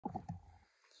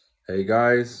Hey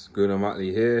guys, Gunnar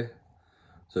Matley here.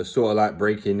 So sort of like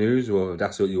breaking news, or if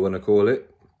that's what you want to call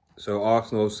it. So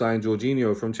Arsenal signed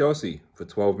Jorginho from Chelsea for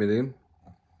 12 million.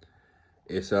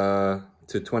 It's to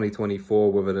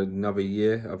 2024 with another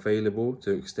year available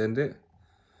to extend it.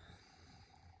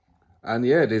 And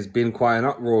yeah, there's been quite an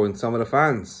uproar in some of the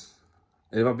fans.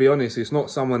 And if I'll be honest, it's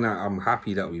not someone that I'm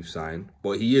happy that we've signed,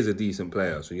 but he is a decent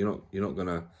player. So you're not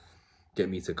gonna get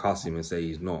me to cuss him and say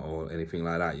he's not or anything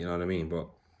like that. You know what I mean? But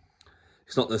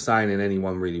it's not the signing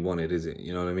anyone really wanted, is it?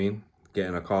 You know what I mean?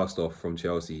 Getting a cast off from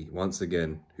Chelsea, once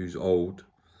again, who's old.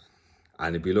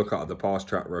 And if you look at the past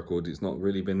track record, it's not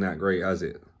really been that great, has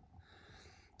it?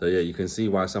 So yeah, you can see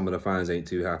why some of the fans ain't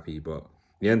too happy. But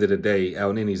at the end of the day,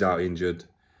 El Nini's out injured.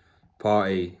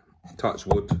 Partey, touch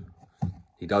wood,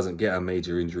 he doesn't get a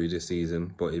major injury this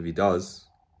season. But if he does,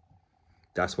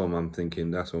 that's when I'm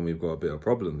thinking that's when we've got a bit of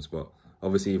problems. But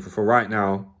obviously, for right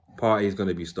now, Partey is going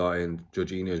to be starting.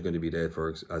 Jorginho is going to be there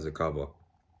as a cover.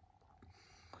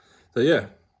 So yeah,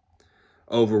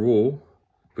 overall,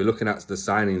 we're looking at the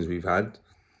signings we've had.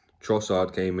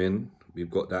 Trossard came in.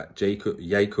 We've got that Jacob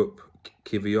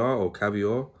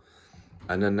Caviar.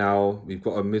 And then now we've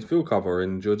got a midfield cover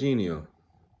in Jorginho.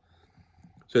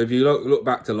 So if you look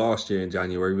back to last year in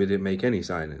January, we didn't make any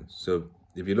signings. So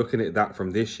if you're looking at that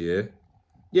from this year,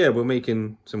 yeah, we're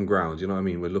making some ground. You know what I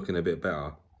mean? We're looking a bit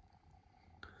better.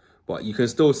 But you can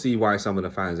still see why some of the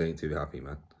fans ain't too happy,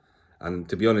 man. And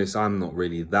to be honest, I'm not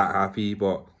really that happy,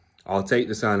 but I'll take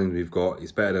the signings we've got.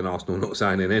 It's better than Arsenal not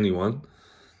signing anyone.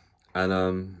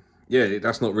 And yeah,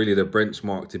 that's not really the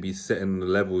benchmark to be setting the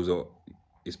levels of.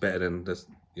 It's better than this,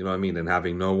 you know what I mean, than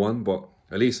having no one. But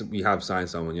at least we have signed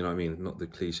someone, you know what I mean? Not the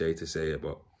cliche to say it,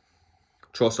 but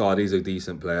Trossard is a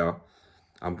decent player.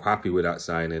 I'm happy with that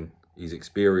signing. He's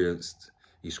experienced.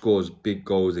 He scores big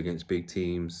goals against big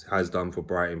teams. Has done for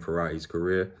Brighton throughout his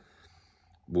career.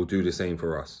 Will do the same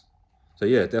for us. So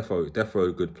yeah, defo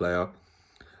a good player.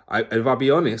 If I'll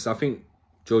be honest, I think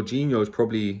Jorginho is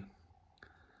probably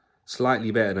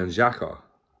slightly better than Xhaka,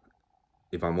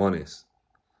 if I'm honest.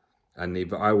 And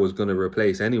if I was going to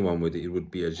replace anyone with it, it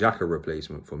would be a Xhaka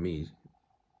replacement for me,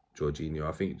 Jorginho.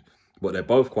 I think, but they're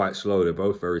both quite slow. They're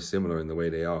both very similar in the way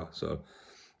they are. So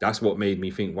that's what made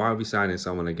me think, why are we signing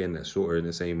someone again that's sort of in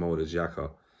the same mode as Xhaka?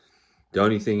 The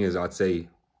only thing is, I'd say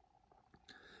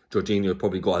Jorginho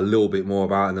probably got a little bit more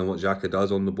about him than what Xhaka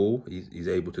does on the ball. He's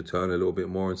able to turn a little bit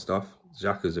more and stuff.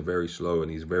 Xhaka's a very slow and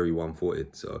he's very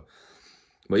one-footed. So,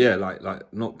 but yeah, like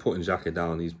not putting Xhaka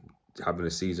down. He's having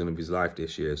a season of his life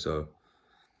this year. So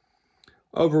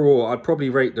overall, I'd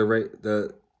probably rate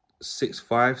the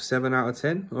 6.5, 7 out of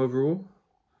 10 overall.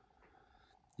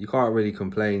 You can't really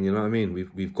complain, you know what I mean?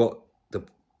 We've got the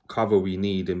cover we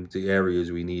need in the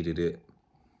areas we needed it.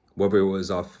 Whether it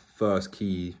was our first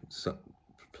key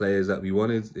players that we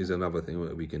wanted is another thing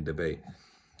that we can debate.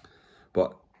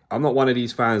 But I'm not one of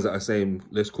these fans that are saying,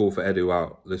 let's call for Edu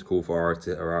out, let's call for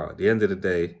Arteta out. At the end of the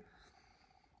day,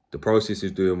 the process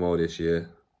is doing well this year.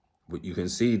 But you can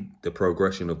see the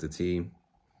progression of the team.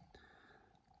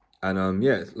 And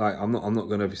yeah, like I'm not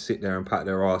gonna sit there and pat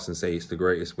their ass and say it's the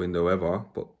greatest window ever.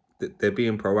 But they're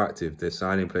being proactive. They're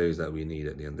signing players that we need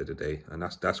at the end of the day, and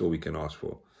that's all we can ask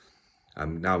for.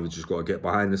 And now we've just got to get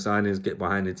behind the signings, get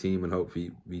behind the team, and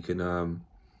hopefully we can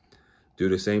do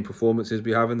the same performances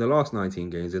we have in the last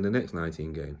 19 games in the next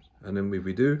 19 games. And then if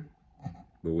we do,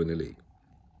 we'll win the league.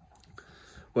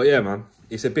 But yeah, man,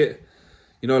 it's a bit,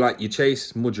 you know, like you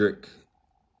chase Mudryk.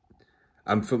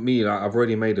 And for me, like, I've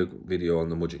already made a video on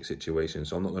the Mudryk situation,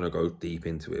 so I'm not going to go deep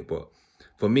into it. But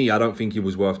for me, I don't think he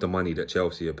was worth the money that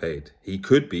Chelsea are paid. He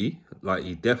could be, like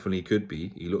he definitely could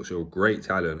be. He looks a great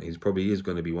talent. He's probably is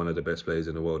going to be one of the best players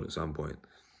in the world at some point.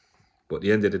 But at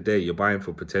the end of the day, you're buying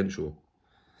for potential.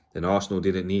 And Arsenal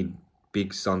didn't need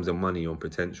big sums of money on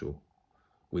potential.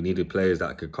 We needed players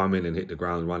that could come in and hit the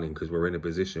ground running because we're in a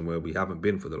position where we haven't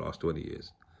been for the last 20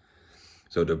 years.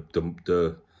 So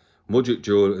the Mudryk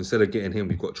duel, instead of getting him,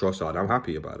 we've got Trossard. I'm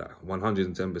happy about that.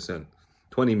 110%.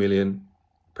 20 million,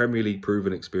 Premier League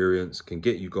proven experience, can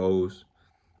get you goals.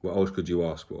 What else could you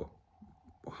ask for?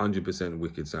 100%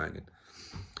 wicked signing.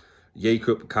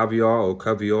 Jacob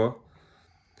Caviar,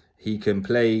 he can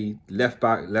play left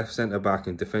back, left centre back,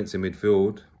 and defensive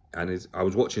midfield. And I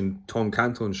was watching Tom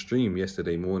Canton's stream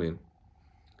yesterday morning,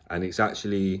 and he's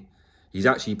actually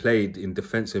played in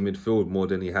defensive midfield more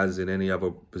than he has in any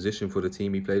other position for the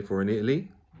team he played for in Italy.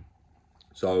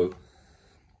 So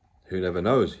who never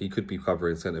knows? He could be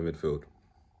covering centre midfield.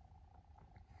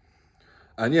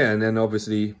 And yeah, and then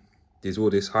obviously there's all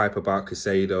this hype about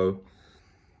Caicedo.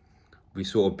 We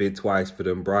sort of bid twice for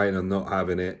them. Brighton are not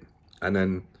having it. And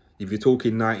then if you're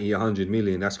talking 90, 100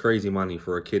 million, that's crazy money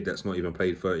for a kid that's not even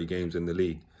played 30 games in the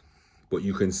league. But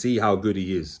you can see how good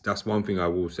he is. That's one thing I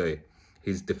will say.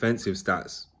 His defensive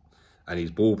stats and his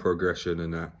ball progression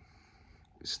and that,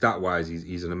 stat-wise,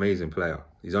 he's an amazing player.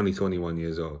 He's only 21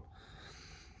 years old.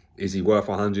 Is he worth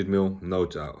 100 mil? No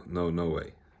doubt. No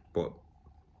way. But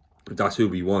if that's who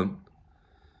we want,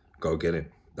 go get him.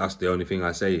 That's the only thing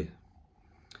I say.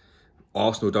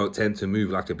 Arsenal don't tend to move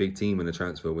like a big team in the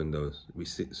transfer windows. We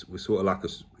sort of like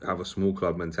have a small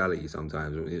club mentality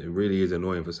sometimes. It really is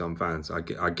annoying for some fans. I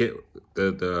get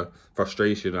the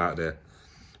frustration out there.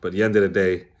 But at the end of the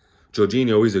day,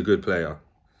 Jorginho is a good player.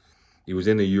 He was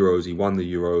in the Euros. He won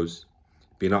the Euros.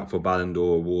 Been up for Ballon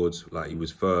d'Or awards. Like, he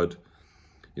was third.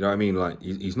 You know what I mean? Like,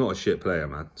 he's not a shit player,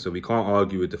 man. So we can't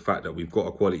argue with the fact that we've got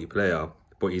a quality player,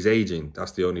 but he's aging.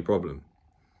 That's the only problem.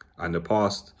 And the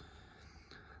past,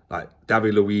 like,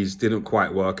 David Luiz didn't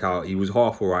quite work out. He was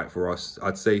half all right for us.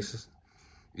 I'd say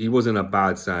he wasn't a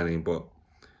bad signing, but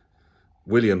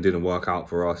William didn't work out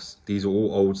for us. These are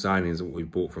all old signings that we've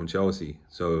bought from Chelsea.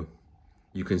 So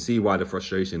you can see why the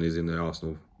frustration is in the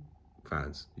Arsenal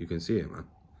fans. You can see it, man.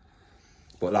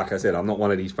 But like I said, I'm not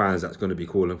one of these fans that's going to be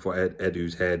calling for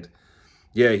Edu's head.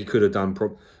 Yeah, he could have done...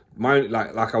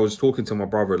 Like I was talking to my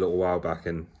brother a little while back,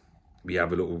 and we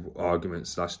have a little argument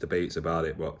 / debates about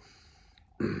it, but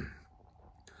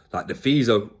like, the fees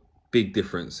are big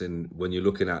difference in when you're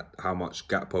looking at how much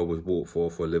Gakpo was bought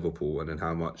for Liverpool and then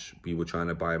how much we were trying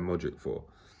to buy Mudryk for.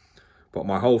 But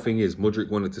my whole thing is, Mudryk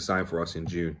wanted to sign for us in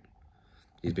June.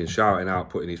 He's been shouting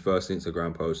out, putting his first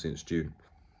Instagram post since June.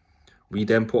 We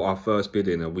then put our first bid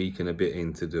in a week and a bit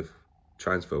into the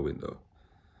transfer window.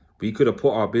 We could have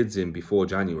put our bids in before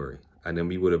January, and then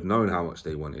we would have known how much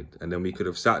they wanted. And then we could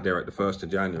have sat there at the 1st of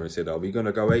January and said, are we going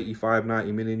to go 85,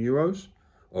 90 million euros?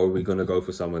 Or are we going to go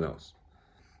for someone else?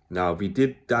 Now, if we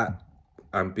did that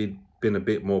and been a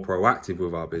bit more proactive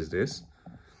with our business,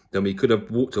 then we could have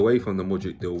walked away from the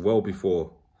Mudryk deal well before.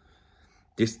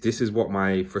 This is what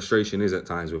my frustration is at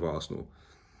times with Arsenal.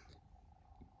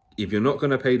 If you're not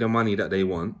going to pay the money that they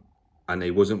want, and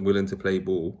they wasn't willing to play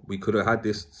ball, we could have had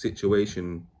this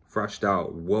situation thrashed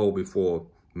out well before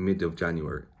mid of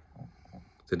January.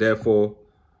 So therefore,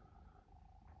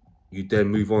 you then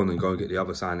move on and go and get the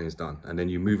other signings done. And then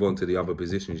you move on to the other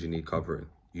positions you need covering.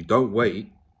 You don't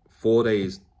wait 4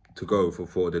 days to go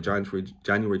for the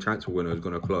January transfer window is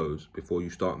going to close before you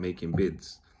start making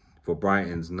bids for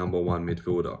Brighton's #1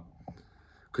 midfielder.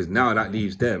 Because now that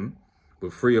leaves them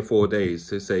with 3 or 4 days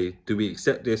to say, do we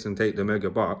accept this and take the mega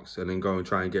bucks and then go and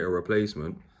try and get a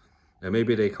replacement? And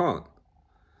maybe they can't.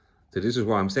 So this is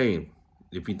what I'm saying.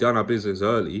 If we'd done our business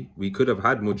early, we could have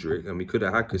had Mudryk and we could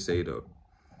have had Caicedo.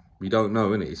 We don't know,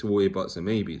 innit? It's all buts and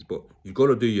maybes. But you've got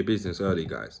to do your business early,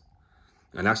 guys.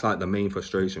 And that's like the main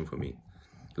frustration for me.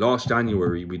 Last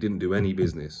January, we didn't do any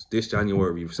business. This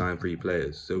January, we've signed 3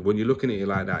 players. So when you're looking at it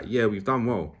like that, yeah, we've done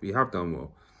well. We have done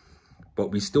well.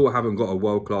 But we still haven't got a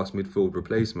world-class midfield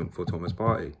replacement for Thomas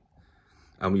Partey.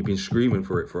 And we've been screaming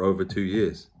for it for over 2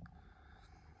 years.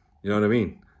 You know what I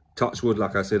mean? Touch wood,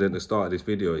 like I said at the start of this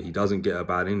video, he doesn't get a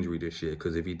bad injury this year.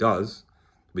 Because if he does,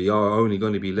 we are only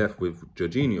going to be left with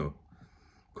Jorginho.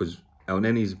 Because El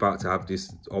Neni's about to have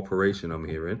this operation, I'm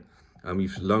hearing. And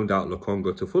we've loaned out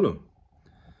Lokonga to Fulham.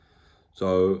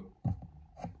 So,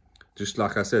 just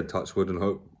like I said, touch wood and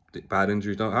hope that bad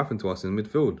injuries don't happen to us in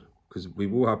midfield. Because we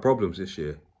will have problems this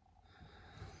year.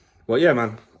 Well, yeah,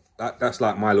 man. That's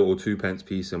like my little 2 pence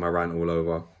piece and my rant all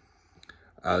over.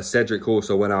 Cedric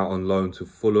also went out on loan to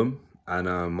Fulham. And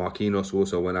Marquinhos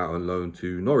also went out on loan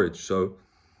to Norwich. So,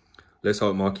 let's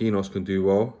hope Marquinhos can do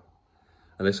well.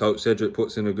 And let's hope Cedric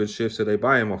puts in a good shift so they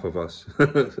buy him off of us.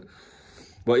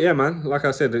 But yeah, man. Like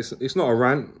I said, it's not a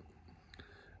rant.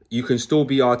 You can still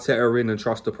be Arteta in and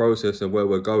trust the process and where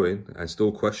we're going and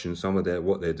still question some of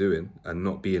what they're doing and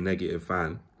not be a negative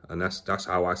fan. And that's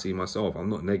how I see myself. I'm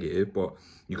not negative, but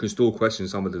you can still question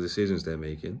some of the decisions they're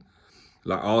making.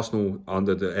 Like Arsenal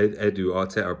under the Edu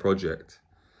Arteta project,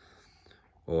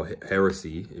 or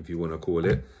heresy, if you want to call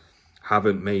it,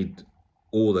 haven't made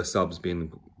all the subs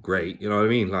been great. You know what I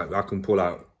mean? Like, I can pull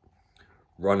out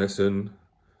Runnison,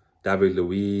 David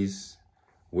Luiz,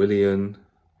 Willian.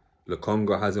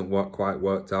 Lokonga hasn't quite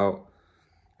worked out.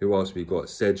 Who else we got?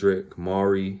 Cedric,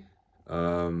 Mari.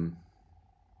 Who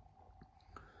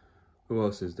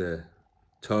else is there?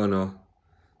 Turner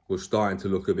was starting to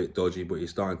look a bit dodgy, but he's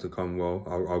starting to come well.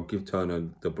 I'll give Turner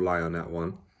the bly on that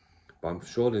one. But I'm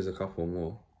sure there's a couple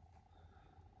more.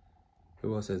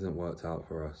 Who else hasn't worked out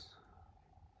for us?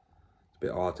 It's a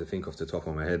bit hard to think off the top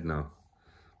of my head now.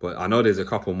 But I know there's a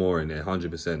couple more in there,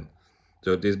 100%.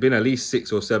 So there's been at least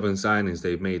 6 or 7 signings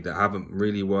they've made that haven't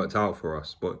really worked out for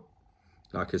us. But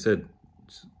like I said,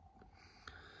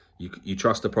 you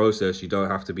trust the process. You don't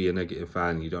have to be a negative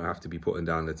fan. You don't have to be putting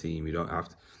down the team. You don't have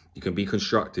to. You can be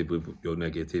constructive with your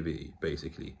negativity,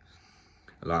 basically.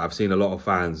 Like, I've seen a lot of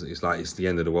fans, it's like it's the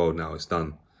end of the world now, it's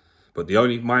done. But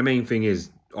my main thing is,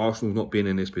 Arsenal's not been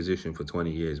in this position for 20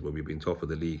 years where we've been top of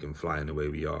the league and flying the way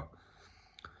we are.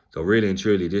 So really and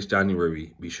truly, this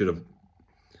January, we should have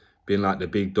been like the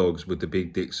big dogs with the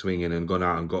big dick swinging and gone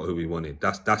out and got who we wanted.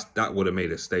 That would have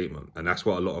made a statement. And that's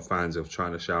what a lot of fans are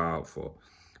trying to shout out for.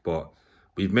 But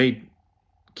we've made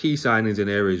key signings in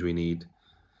areas we need.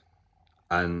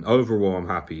 And overall, I'm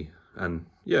happy. And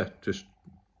yeah, just...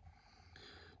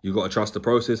 you got to trust the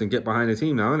process and get behind the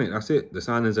team now, innit? That's it. The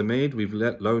signings are made. We've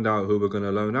loaned out who we're going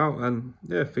to loan out. And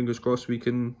yeah, fingers crossed we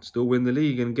can still win the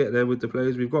league and get there with the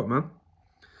players we've got, man.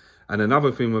 And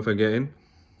another thing we're forgetting,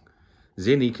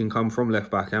 Zinny can come from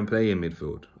left-back and play in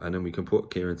midfield. And then we can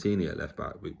put Kieran Tierney at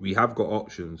left-back. We have got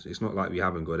options. It's not like we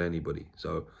haven't got anybody.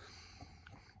 So,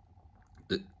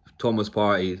 the Thomas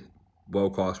Partey,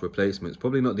 world-class replacements.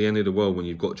 Probably not the end of the world when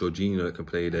you've got Jorginho that can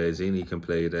play there. Zinny can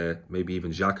play there. Maybe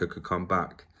even Xhaka could come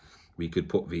back. We could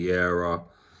put Vieira,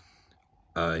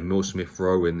 Emil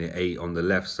Smith-Rowe in the 8 on the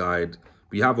left side.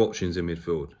 We have options in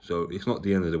midfield. So it's not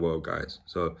the end of the world, guys.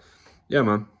 So, yeah,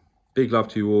 man. Big love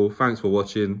to you all. Thanks for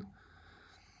watching.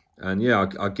 And yeah,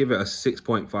 I'll give it a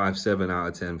 6.57 out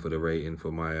of 10 for the rating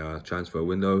for my transfer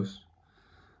windows.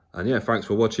 And yeah, thanks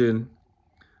for watching.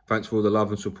 Thanks for all the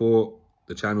love and support.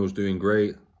 The channel's doing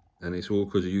great. And it's all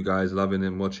because of you guys loving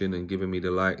and watching and giving me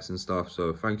the likes and stuff.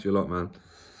 So thanks you a lot, man.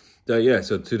 Yeah,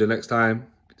 so to the next time.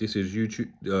 This is YouTube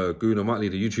Gunnar Mutley,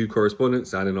 the YouTube correspondent,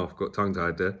 signing off. Got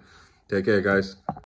tongue-tied there. Take care, guys.